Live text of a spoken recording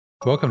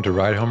Welcome to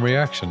Ride Home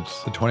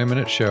Reactions, the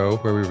 20-minute show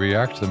where we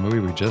react to the movie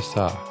we just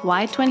saw.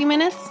 Why 20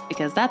 minutes?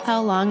 Because that's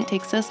how long it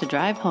takes us to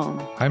drive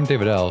home. I'm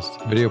David Ells,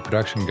 video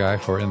production guy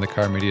for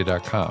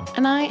InTheCarMedia.com.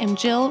 And I am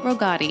Jill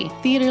Rogati,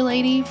 theater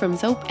lady from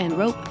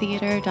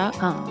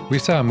SoapAndRopeTheater.com. We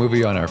saw a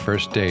movie on our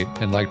first date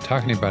and liked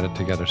talking about it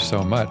together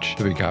so much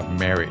that we got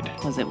married.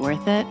 Was it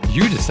worth it?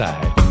 You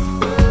decide.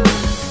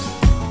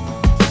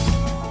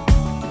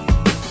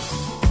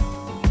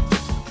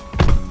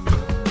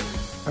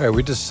 All right,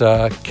 we just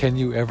saw Can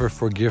You Ever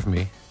Forgive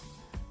Me?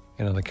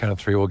 And on the count of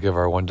three, we'll give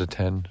our 1 to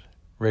 10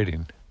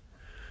 rating.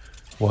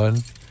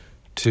 1,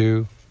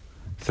 2,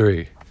 3.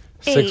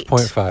 8.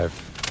 6.5.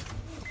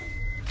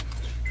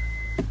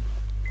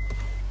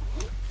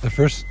 The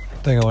first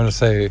thing I want to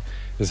say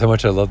is how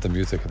much I love the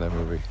music in that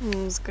movie. It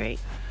was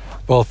great.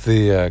 Both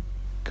the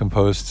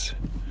composed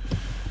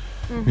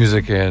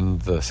music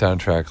and the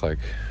soundtrack, like,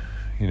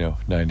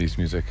 90s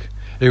music.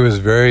 It was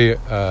very...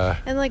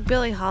 and like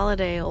Billie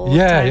Holiday, old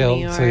time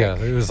New York. So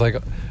it was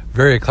like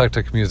very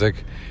eclectic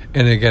music.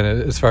 And again,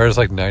 as far as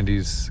like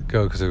 90s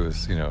go, because it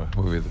was, a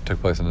movie that took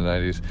place in the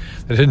 90s,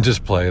 they didn't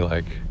just play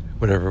like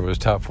whatever was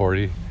top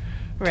 40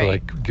 to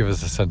like give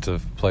us a sense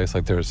of place.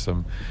 Like there was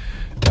some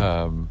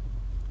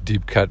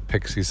deep cut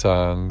Pixie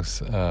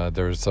songs.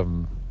 There was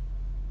some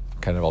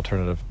kind of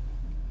alternative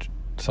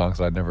songs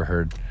that I'd never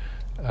heard.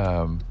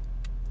 I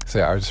was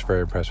just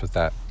very impressed with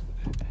that.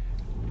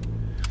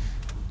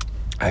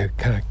 I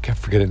kind of kept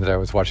forgetting that I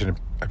was watching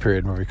a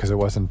period movie because it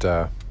wasn't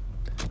in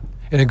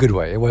a good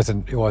way. It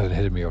wasn't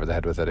hitting me over the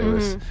head with it. It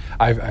was.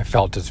 I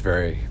felt just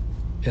very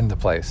in the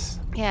place.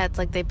 Yeah, it's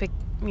like they picked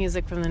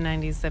music from the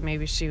 90s that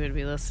maybe she would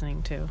be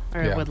listening to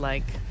or would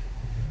like.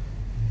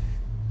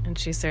 And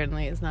she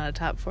certainly is not a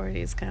top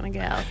 40s kind of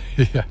gal.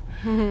 Yeah.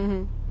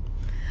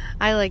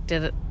 I liked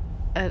it.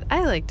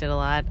 I liked it a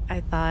lot. I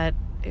thought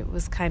it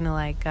was kind of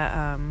like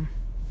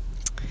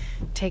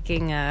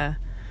taking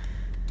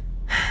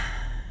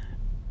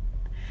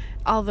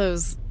all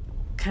those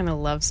kind of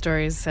love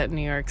stories set in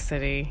New York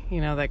City,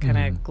 that kind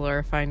of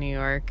glorify New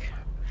York,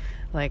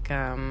 like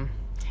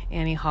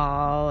Annie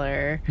Hall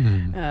or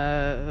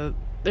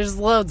there's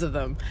loads of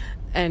them,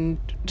 and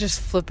just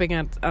flipping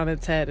it on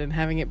its head and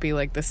having it be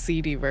like the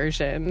seedy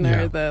version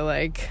or the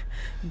like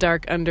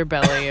dark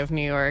underbelly of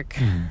New York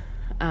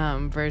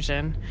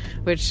version,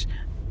 which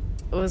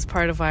was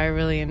part of why I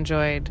really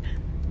enjoyed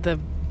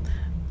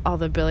all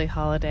the Billie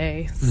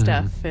Holiday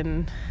stuff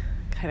and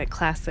kind of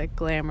classic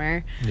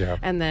glamour. Yeah.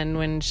 And then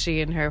when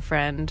she and her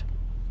friend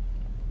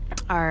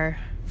are,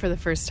 for the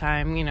first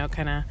time,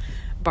 kind of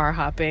bar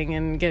hopping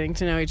and getting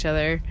to know each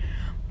other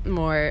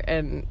more,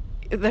 and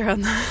they're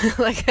on the,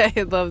 like,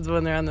 I loved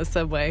when they're on the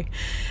subway.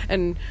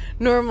 And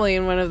normally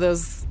in one of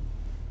those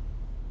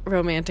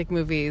romantic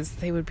movies,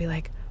 they would be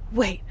like,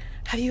 wait,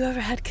 have you ever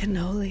had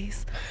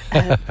cannolis?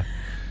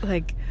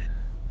 Like,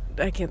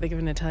 I can't think of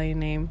an Italian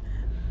name.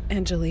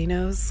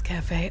 Angelino's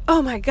Cafe.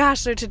 Oh my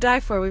gosh, they're to die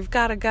for. We've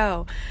got to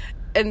go.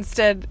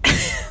 Instead, they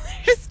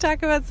just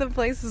talk about some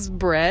place's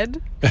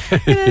bread,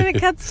 and then it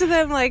cuts to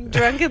them like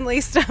drunkenly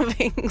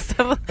stumbling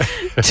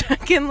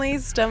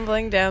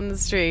down the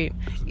street,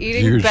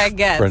 eating Huge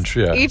baguettes. French,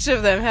 each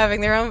of them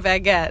having their own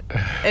baguette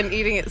and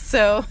eating it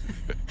so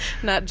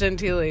not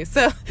genteelly.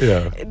 So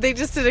they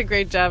just did a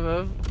great job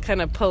of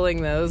kind of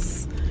pulling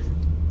those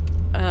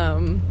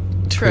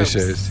tropes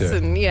cliches,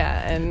 and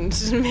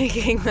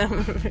making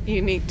them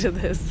unique to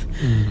this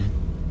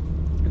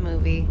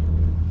movie.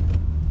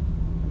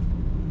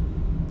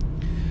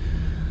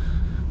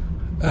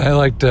 I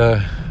liked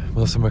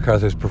Melissa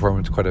McCarthy's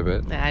performance quite a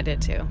bit. I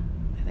did too.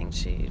 I think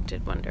she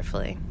did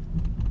wonderfully.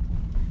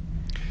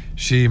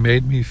 She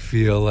made me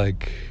feel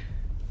like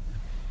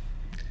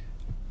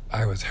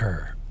I was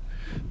her.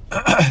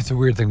 It's a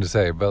weird thing to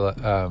say,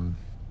 but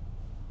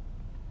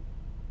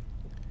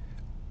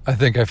I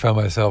think I found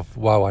myself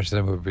while watching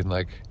the movie being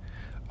like,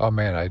 oh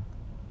man,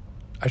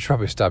 I should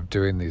probably stop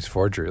doing these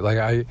forgeries. Like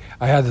I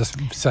had this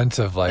sense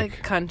of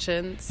like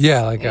conscience.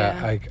 Yeah,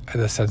 I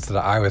the sense that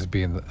I was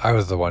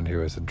the one who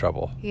was in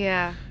trouble.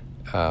 Yeah.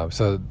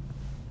 So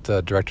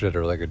the director did a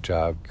really good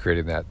job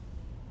creating that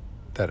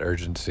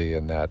urgency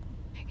and that.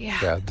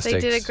 Yeah, the they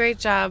did a stakes. great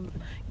job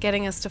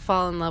getting us to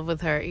fall in love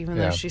with her, even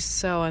though she's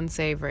so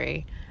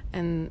unsavory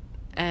and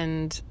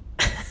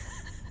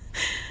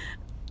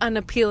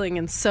unappealing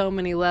in so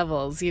many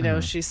levels.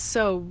 She's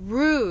so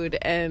rude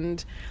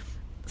and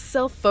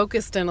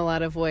self-focused in a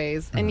lot of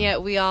ways, and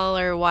yet we all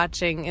are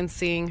watching and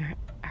seeing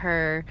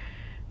her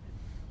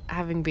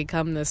having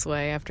become this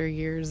way after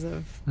years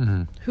of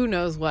who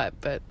knows what,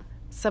 but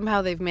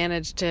somehow they've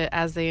managed to,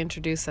 as they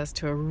introduce us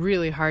to a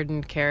really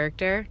hardened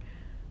character,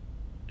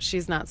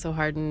 she's not so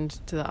hardened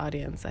to the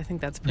audience. I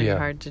think that's pretty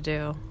hard to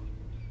do.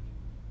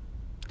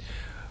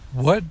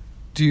 What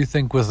do you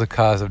think was the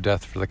cause of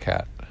death for the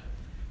cat?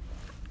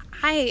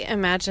 I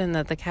imagine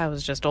that the cat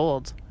was just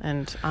old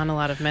and on a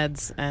lot of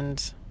meds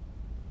and...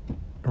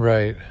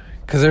 Right.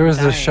 Because there was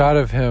this shot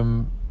of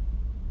him,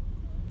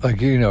 like,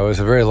 it was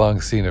a very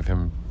long scene of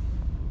him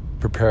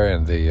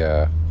preparing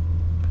the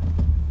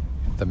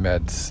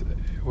meds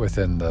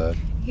within the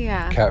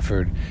Yeah. cat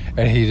food,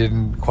 and he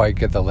didn't quite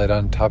get the lid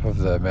on top of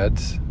the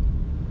meds.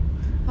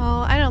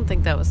 Oh, I don't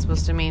think that was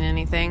supposed to mean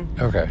anything.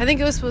 Okay. I think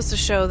it was supposed to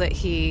show that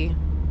he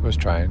Was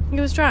trying.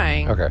 was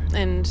trying. Okay.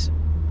 And,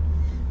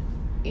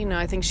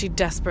 I think she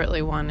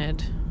desperately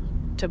wanted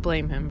to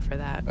blame him for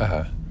that.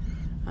 Uh-huh.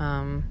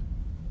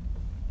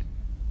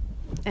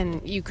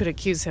 And you could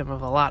accuse him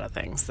of a lot of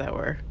things that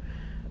were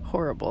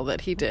horrible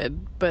that he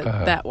did, but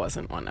that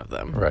wasn't one of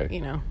them. Right.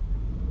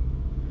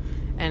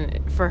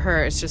 And for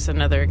her, it's just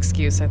another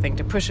excuse, I think,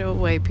 to push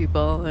away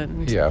people.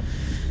 And Yeah.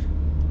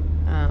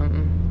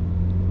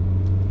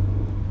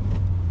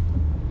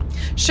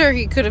 Sure,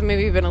 he could have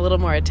maybe been a little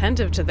more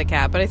attentive to the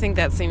cat, but I think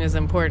that scene is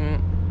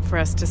important for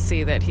us to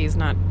see that he's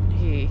not,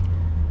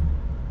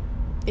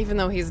 even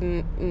though he's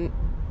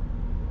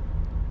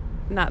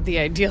not the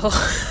ideal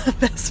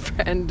best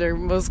friend or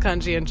most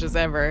conscientious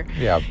ever,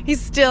 he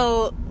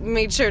still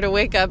made sure to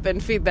wake up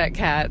and feed that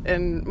cat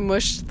and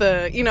mush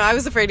the, I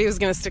was afraid he was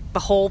going to stick the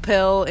whole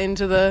pill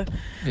into the,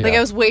 I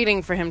was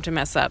waiting for him to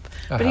mess up,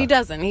 but he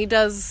doesn't. He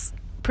does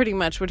pretty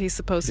much what he's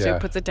supposed to,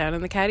 puts it down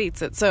and the cat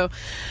eats it. So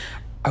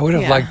I would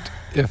have liked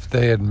if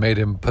they had made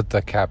him put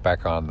the cat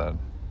back on then.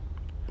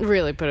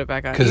 Really put it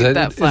back on. Because it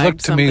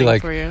looked to me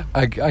like,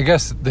 I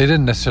guess they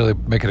didn't necessarily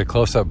make it a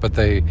close-up, but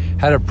they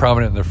had it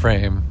prominent in the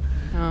frame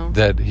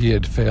that he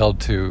had failed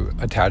to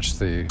attach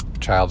the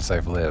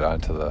child-safe lid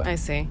onto the... I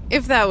see.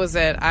 If that was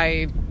it,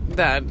 I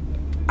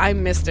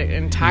missed it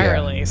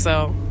entirely,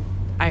 so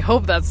I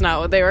hope that's not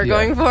what they were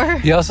going for.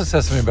 He also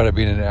says something about it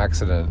being an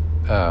accident,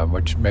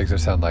 which makes it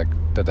sound like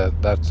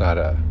that's not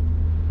a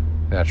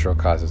natural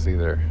causes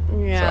either.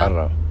 Yeah. So I don't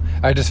know.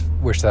 I just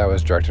wish that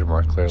was directed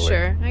more clearly.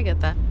 Sure, I get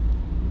that.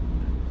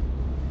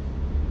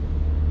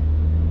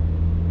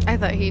 I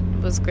thought he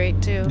was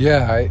great too.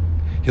 Yeah,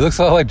 he looks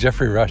a lot like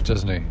Jeffrey Rush,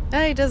 doesn't he?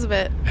 Yeah, he does a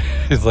bit.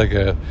 He's like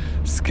a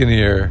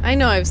skinnier... I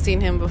know I've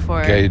seen him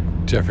before. Gay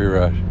Jeffrey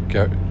Rush.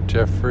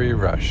 Jeffrey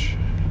Rush.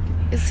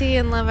 Is he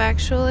in Love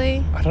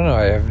Actually? I don't know.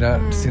 I have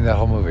not seen that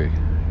whole movie.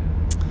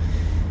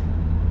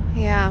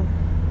 Yeah.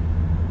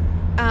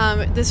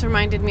 This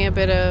reminded me a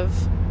bit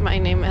of my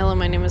name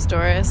is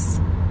Doris.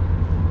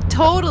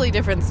 Totally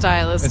different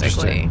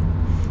stylistically.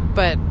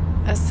 But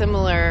a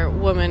similar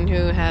woman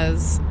who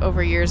has,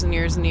 over years and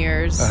years and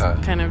years,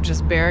 kind of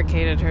just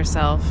barricaded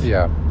herself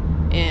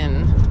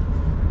in.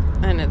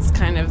 And it's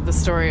kind of the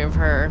story of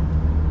her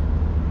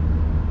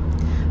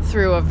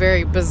through a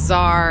very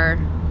bizarre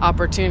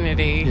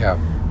opportunity.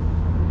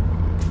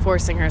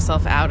 Forcing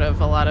herself out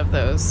of a lot of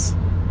those.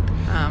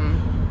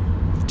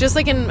 Just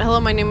like in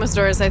Hello, My Name is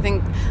Doris, I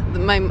think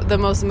the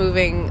most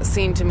moving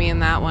scene to me in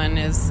that one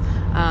is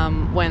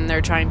when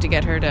they're trying to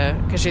get her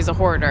to, because she's a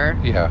hoarder,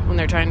 when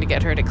they're trying to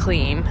get her to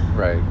clean.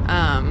 Right.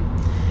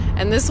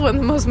 And this one,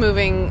 the most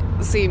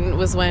moving scene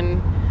was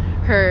when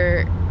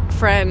her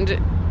friend,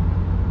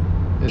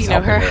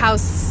 her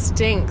house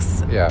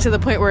stinks to the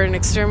point where an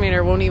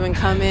exterminator won't even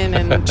come in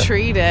and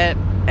treat it.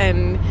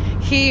 And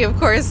he, of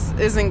course,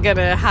 isn't going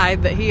to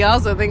hide that he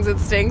also thinks it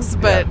stinks,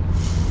 but,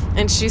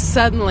 and she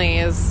suddenly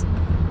is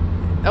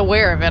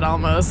aware of it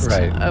almost,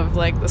 of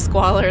like the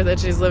squalor that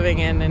she's living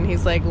in, and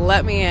he's like,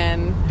 let me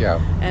in.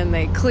 And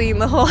they clean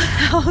the whole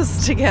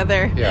house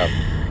together.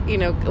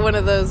 One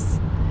of those,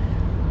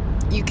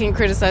 you can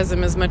criticize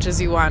them as much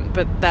as you want,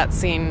 but that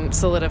scene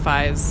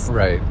solidifies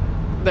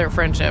their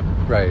friendship.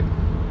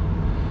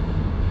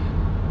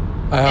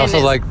 I also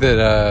like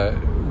that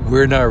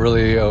we're not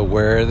really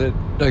aware that,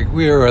 like,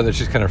 we are aware that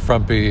she's kind of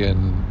frumpy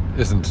and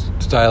isn't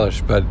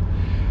stylish, but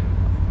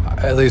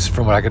at least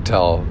from what I could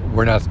tell,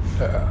 we're not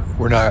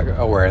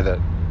aware that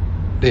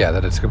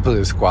it's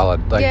completely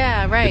squalid. Like,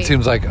 it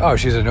seems like, oh,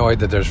 she's annoyed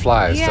that there's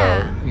flies. So,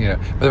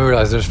 but then we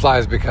realize there's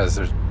flies because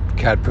there's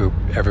cat poop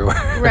everywhere.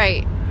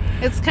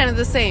 It's kind of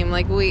the same.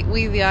 Like,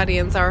 we the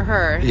audience are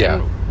her.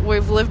 And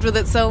we've lived with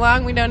it so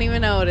long, we don't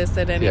even notice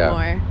it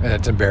anymore. And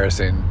it's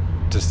embarrassing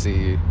to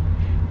see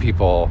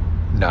people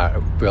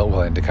not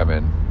willing to come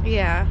in.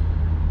 Yeah,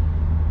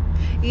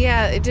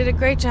 it did a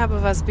great job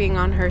of us being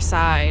on her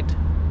side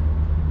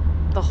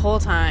the whole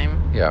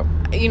time.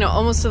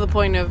 Almost to the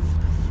point of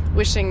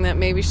wishing that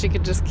maybe she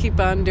could just keep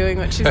on doing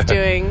what she's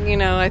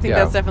doing. I think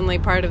that's definitely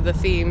part of the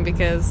theme,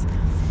 because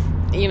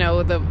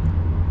the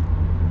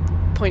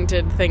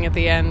pointed thing at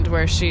the end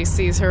where she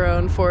sees her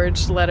own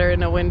forged letter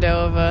in a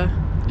window of a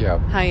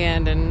high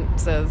end and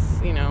says,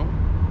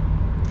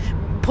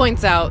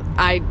 points out,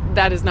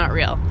 that is not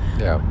real.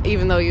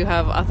 Even though you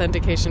have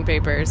authentication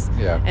papers.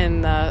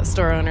 And the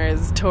store owner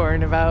is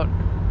torn about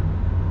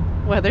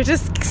whether to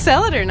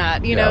sell it or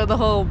not. The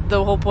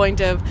whole point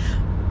of,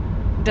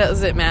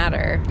 does it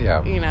matter?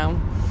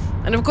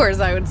 And of course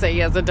I would say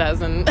yes, it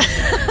does, and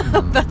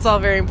that's all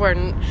very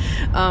important.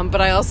 But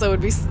I also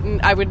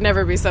I would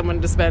never be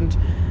someone to spend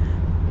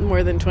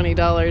more than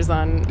 $20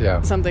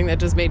 on something that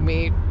just made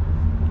me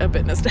a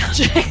bit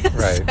nostalgic.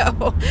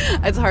 So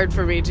it's hard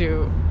for me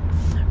to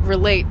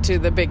relate to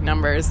the big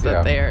numbers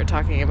that they are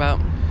talking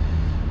about.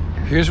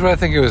 Here's what I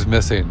think it was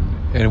missing,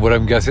 and what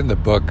I'm guessing the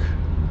book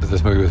that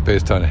this movie was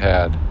based on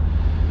had.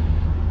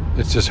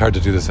 It's just hard to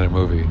do this in a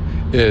movie.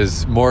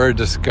 is more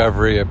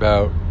discovery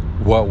about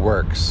what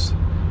works,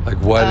 like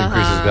what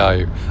increases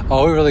value.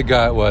 All we really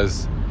got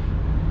was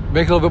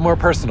make it a little bit more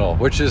personal,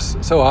 which is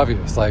so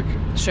obvious. Like,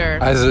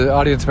 sure, as an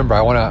audience member,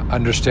 I want to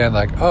understand,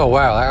 like, oh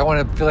wow, I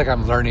want to feel like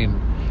I'm learning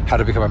how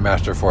to become a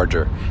master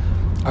forger.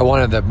 I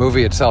wanted the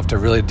movie itself to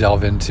really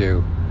delve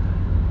into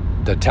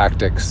the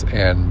tactics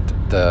and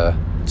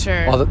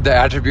all the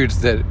attributes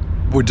that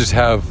would just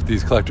have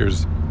these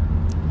collectors'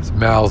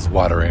 mouths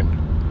watering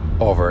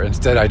over.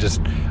 Instead, I just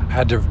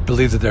had to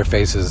believe that their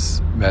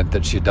faces meant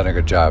that she'd done a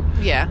good job.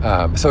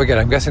 Yeah. So again,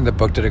 I'm guessing the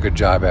book did a good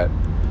job at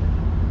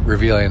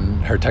revealing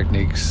her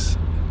techniques,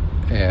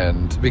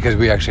 and because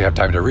we actually have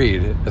time to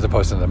read as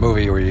opposed to in the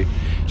movie where you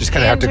just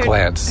kind of have to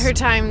glance. Her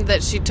time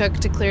that she took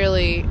to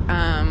clearly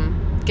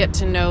get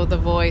to know the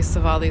voice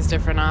of all these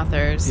different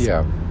authors.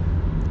 Yeah.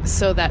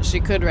 So that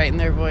she could write in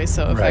their voice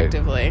so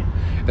effectively.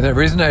 Right. And the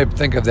reason I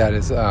think of that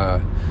is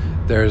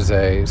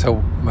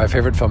so my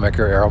favorite filmmaker,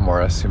 Errol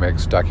Morris, who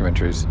makes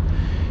documentaries,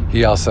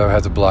 he also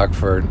has a blog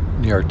for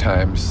New York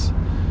Times.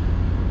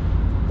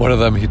 One of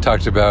them, he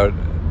talked about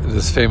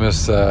this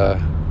famous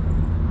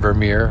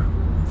Vermeer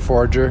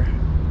forger,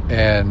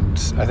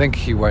 and I think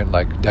he went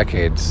like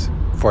decades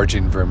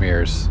forging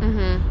Vermeer's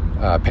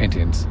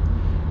paintings.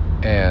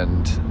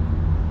 And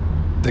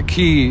the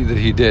key that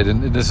he did,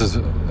 and this is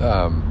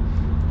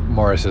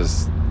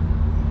Morris's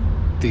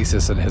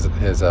thesis in his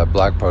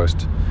blog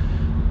post,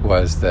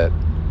 was that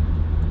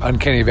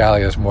Uncanny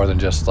Valley is more than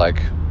just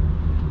like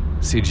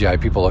CGI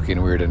people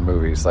looking weird in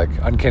movies. Like,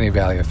 Uncanny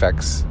Valley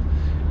affects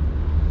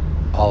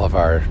all of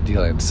our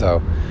dealings.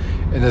 So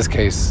in this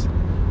case,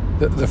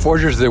 the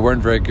forgers that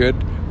weren't very good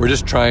were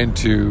just trying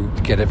to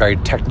get it very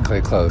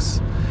technically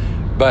close.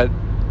 But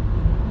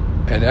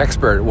an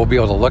expert will be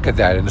able to look at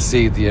that and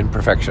see the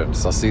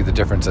imperfections. They'll see the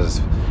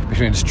differences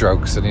between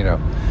strokes, and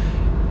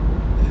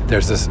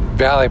there's this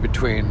valley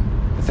between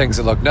the things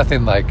that look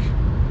nothing like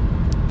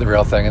the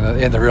real thing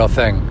and the real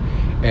thing,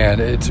 and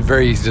it's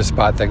very easy to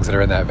spot things that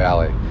are in that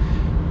valley.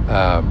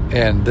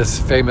 And this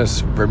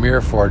famous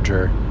Vermeer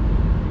forger,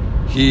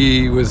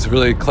 he was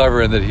really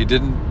clever in that he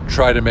didn't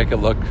try to make it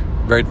look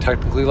very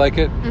technically like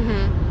it,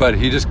 but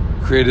he just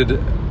created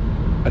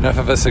enough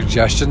of a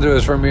suggestion that it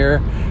was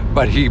Vermeer,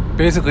 but he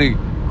basically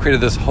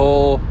created this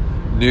whole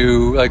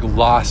new, like,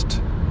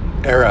 lost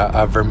era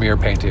of Vermeer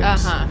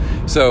paintings.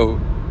 So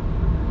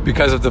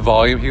because of the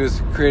volume he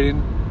was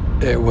creating,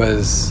 it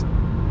was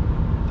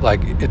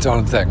like its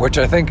own thing, which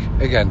I think,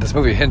 again, this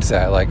movie hints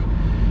at. Like,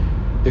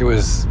 it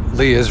was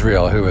Lee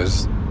Israel it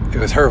was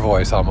her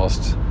voice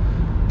almost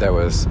that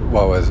was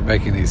what was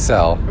making these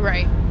sell.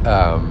 Right.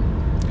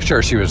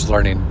 Sure, she was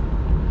learning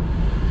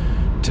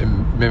to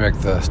mimic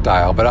the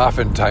style, but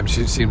oftentimes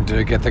she seemed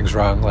to get things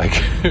wrong, like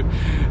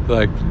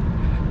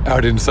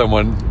outing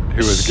someone who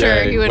was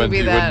gay. He wouldn't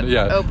be that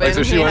open. Like,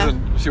 so she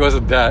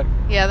wasn't that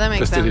that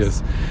makes fastidious.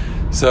 sense.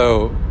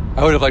 So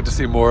I would have liked to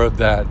see more of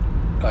that,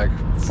 like,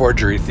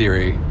 forgery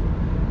theory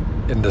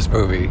in this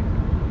movie,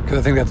 because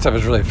I think that stuff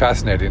is really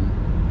fascinating,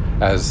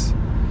 as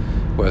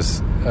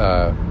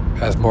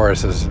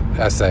Morris's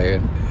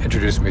essay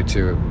introduced me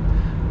to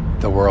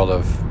the world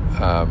of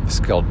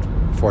skilled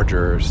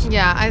forgers.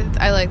 Yeah,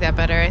 I like that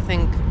better, I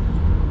think.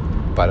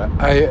 But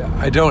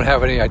I don't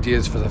have any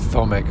ideas for the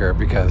filmmaker,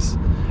 because,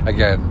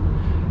 again,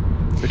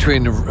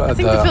 between I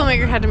think the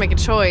filmmaker had to make a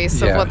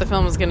choice of what the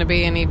film was going to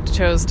be, and he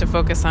chose to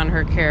focus on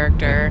her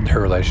character and her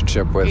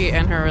relationship with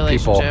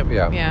people.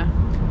 Yeah.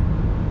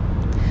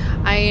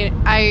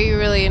 I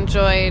really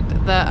enjoyed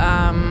the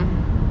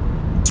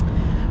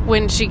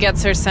when she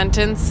gets her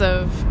sentence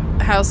of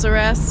house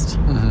arrest.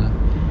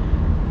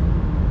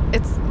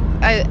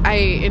 I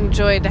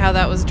enjoyed how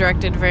that was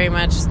directed very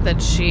much,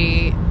 that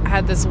she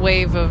had this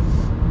wave of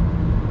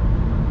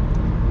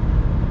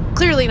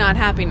clearly not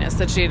happiness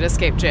that she had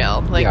escaped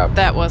jail.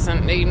 That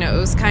wasn't, it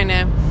was kind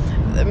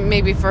of,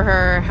 maybe for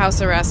her,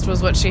 house arrest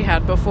was what she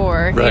had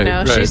before. Right,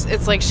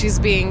 it's like she's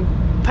being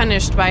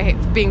punished by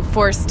being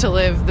forced to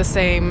live the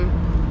same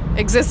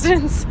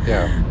existence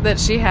that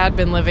she had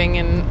been living,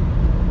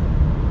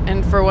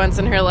 and for once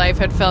in her life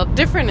had felt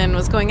different, and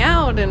was going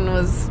out and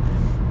was,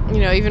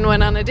 even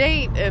went on a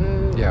date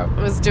and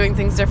was doing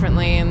things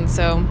differently. And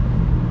so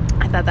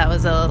I thought that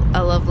was a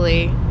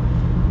lovely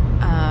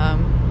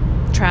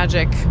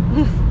tragic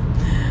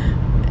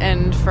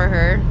end for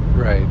her.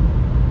 Right.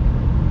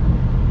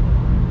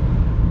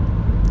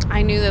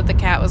 I knew that the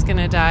cat was going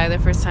to die the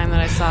first time that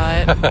I saw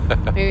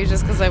it. Maybe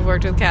just because I've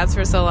worked with cats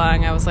for so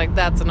long, I was like,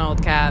 that's an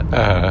old cat.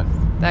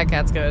 That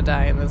cat's going to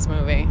die in this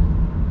movie.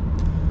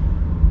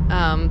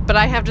 But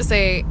I have to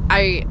say,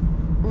 I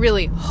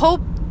really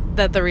hope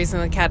that the reason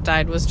the cat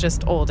died was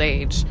just old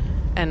age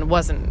and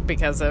wasn't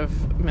because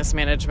of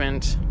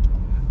mismanagement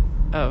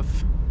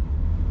of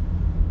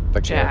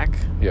Jack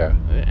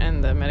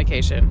and the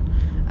medication.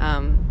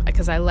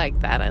 Because I like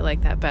that. I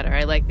like that better.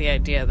 I like the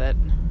idea that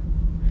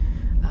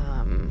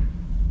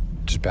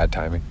just bad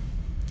timing,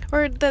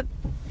 or that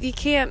you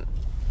can't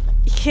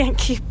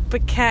keep a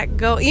cat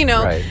going.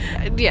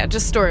 Yeah,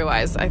 just story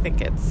wise, I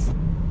think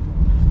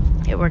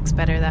it works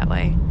better that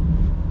way.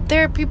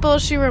 there are people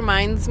she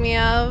reminds me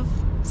of,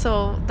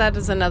 so that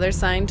is another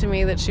sign to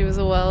me that she was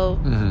a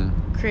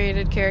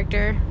well-created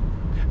character.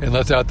 And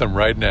let's out them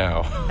right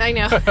now. I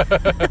know.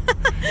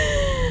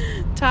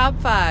 Top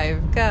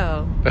 5,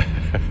 go.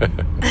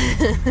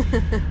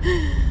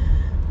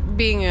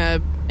 Being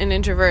an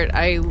introvert,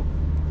 I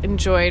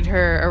enjoyed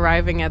her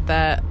arriving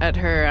at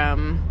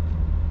her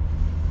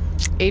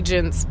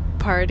agent's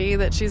party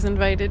that she's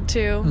invited to.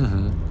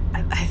 Mm-hmm.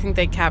 I think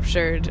they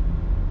captured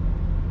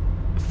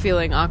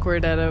feeling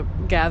awkward at a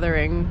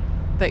gathering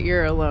that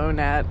you're alone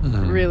at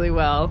really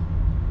well.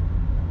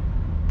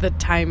 The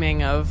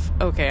timing of,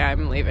 okay,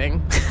 I'm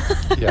leaving.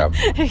 Yeah.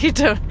 You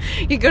go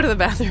to the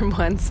bathroom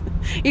once,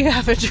 you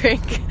have a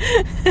drink,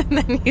 and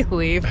then you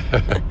leave.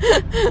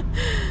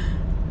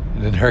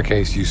 And in her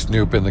case, you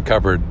snoop in the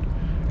cupboard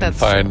and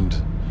find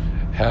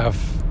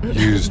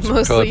half-used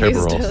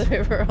toilet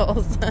paper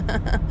rolls.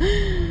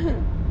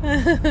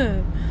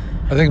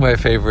 I think my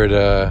favorite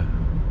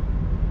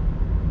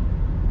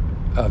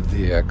of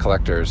the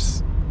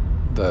collectors,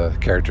 the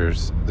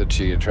characters that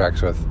she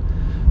interacts with,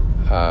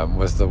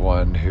 was the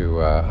one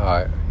who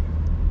I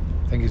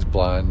think he's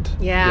blonde.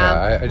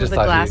 Yeah, I just with the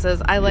thought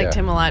glasses. I liked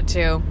him a lot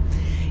too.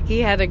 He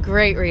had a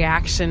great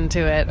reaction to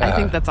it. I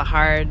think that's a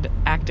hard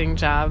acting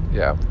job.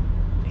 Yeah.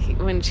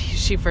 When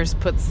she first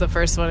puts the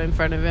first one in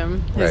front of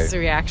him, his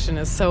reaction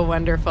is so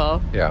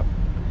wonderful. Yeah.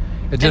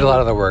 It did a lot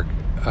of the work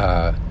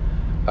of,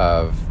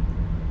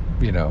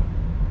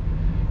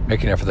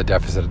 making up for the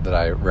deficit that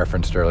I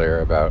referenced earlier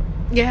about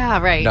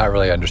not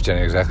really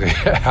understanding exactly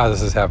how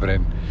this is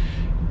happening.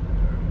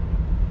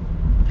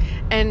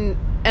 And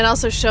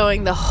also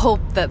showing the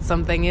hope that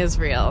something is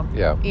real.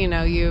 Yeah.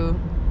 You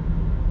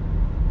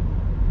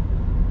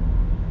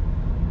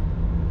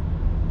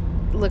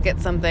look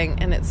at something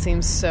and it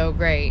seems so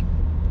great.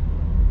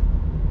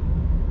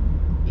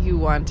 You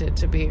want it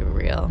to be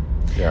real.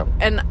 Yeah.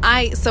 And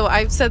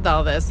I've said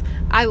all this.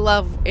 I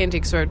love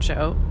Antiques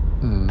Roadshow.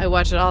 I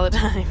watch it all the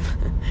time.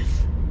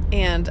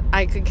 And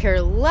I could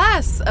care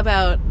less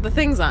about the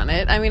things on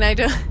it. I mean, I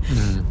don't...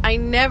 I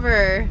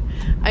live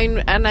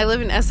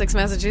in Essex,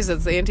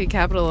 Massachusetts, the antique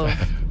capital of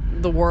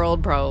the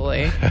world,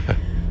 probably.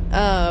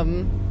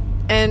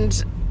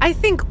 And I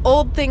think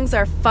old things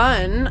are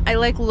fun. I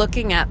like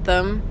looking at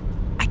them.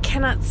 I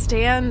cannot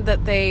stand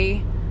that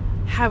they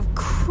have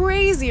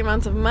crazy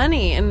amounts of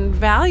money and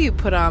value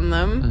put on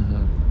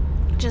them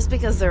just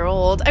because they're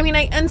old. I mean,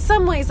 in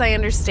some ways I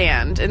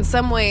understand. In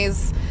some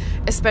ways,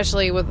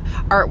 especially with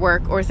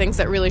artwork or things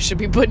that really should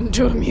be put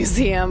into a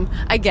museum,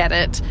 I get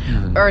it.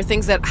 Or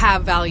things that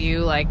have value,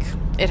 like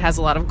it has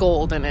a lot of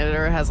gold in it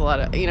or it has a lot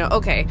of,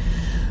 okay.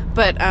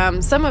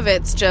 But some of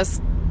it's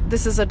just,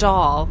 this is a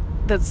doll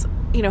that's,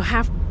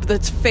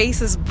 its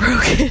face is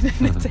broken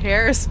and its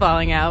hair is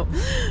falling out,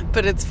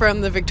 but it's from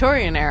the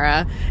Victorian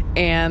era,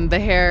 and the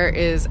hair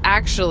is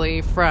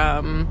actually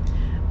from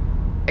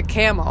a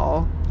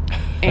camel,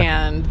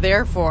 and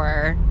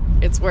therefore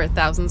it's worth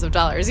thousands of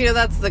dollars.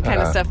 That's the kind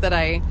of stuff that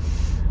I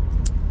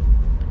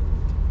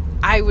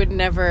would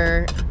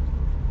never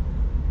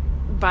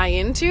buy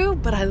into,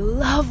 but I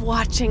love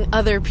watching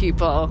other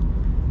people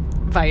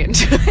buy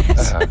into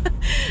it.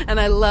 And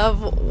I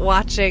love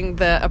watching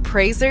the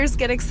appraisers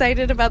get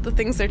excited about the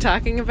things they're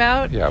talking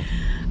about. Yep.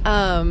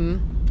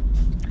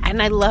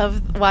 And I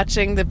love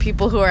watching the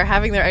people who are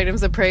having their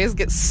items appraised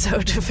get so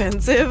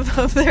defensive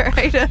of their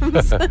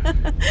items.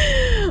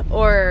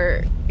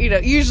 Or,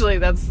 usually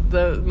that's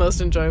the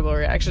most enjoyable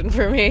reaction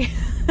for me.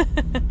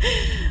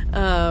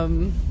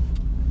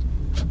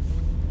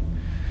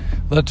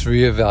 Let's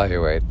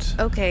reevaluate.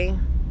 Okay.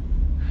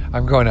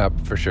 I'm going up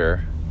for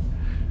sure.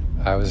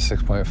 I was a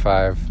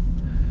 6.5.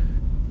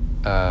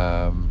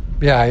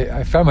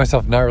 I found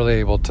myself not really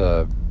able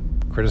to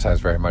criticize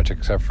very much,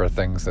 except for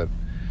things that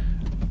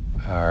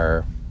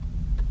are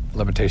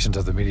limitations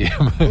of the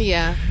medium.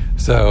 Yeah.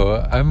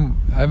 So I'm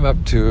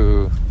up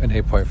to an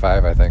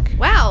 8.5, I think.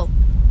 Wow.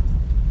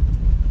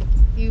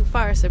 You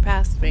far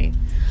surpassed me.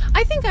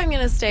 I think I'm going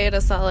to stay at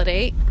a solid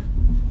 8.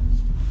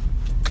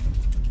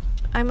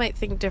 I might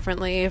think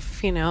differently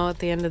if, at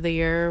the end of the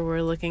year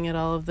we're looking at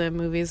all of the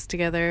movies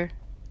together.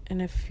 In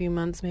a few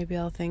months, maybe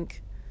I'll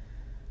think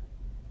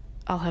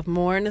I'll have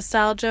more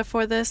nostalgia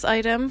for this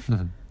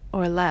item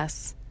or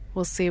less.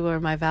 We'll see where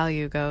my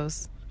value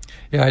goes.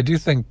 Yeah, I do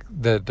think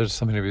that there's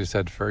something to be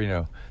said for,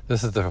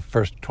 this is the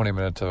first 20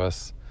 minutes of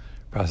us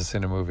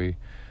processing a movie.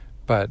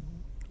 But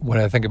when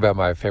I think about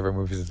my favorite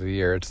movies of the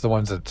year, it's the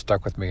ones that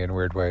stuck with me in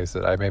weird ways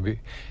that I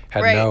maybe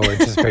had no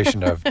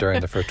anticipation of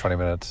during the first 20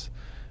 minutes.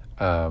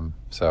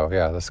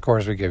 The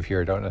scores we give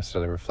here don't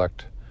necessarily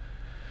reflect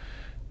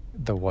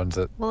the ones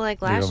that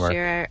like last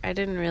year I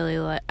didn't really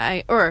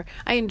I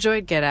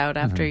enjoyed Get Out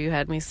after you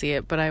had me see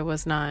it, but I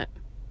was not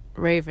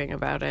raving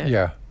about it.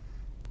 Yeah.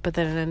 But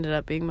then it ended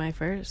up being my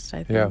first,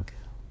 I think. Yeah.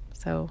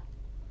 So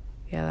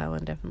that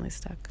one definitely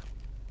stuck.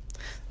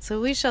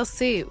 So we shall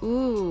see.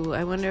 Ooh,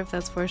 I wonder if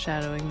that's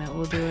foreshadowing that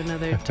we'll do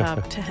another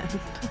top 10.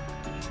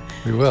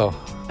 We will.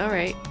 All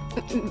right.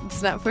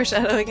 It's not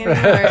foreshadowing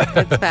anymore.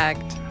 It's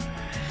fact.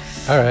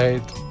 All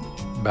right.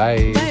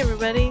 Bye. Bye,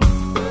 everybody.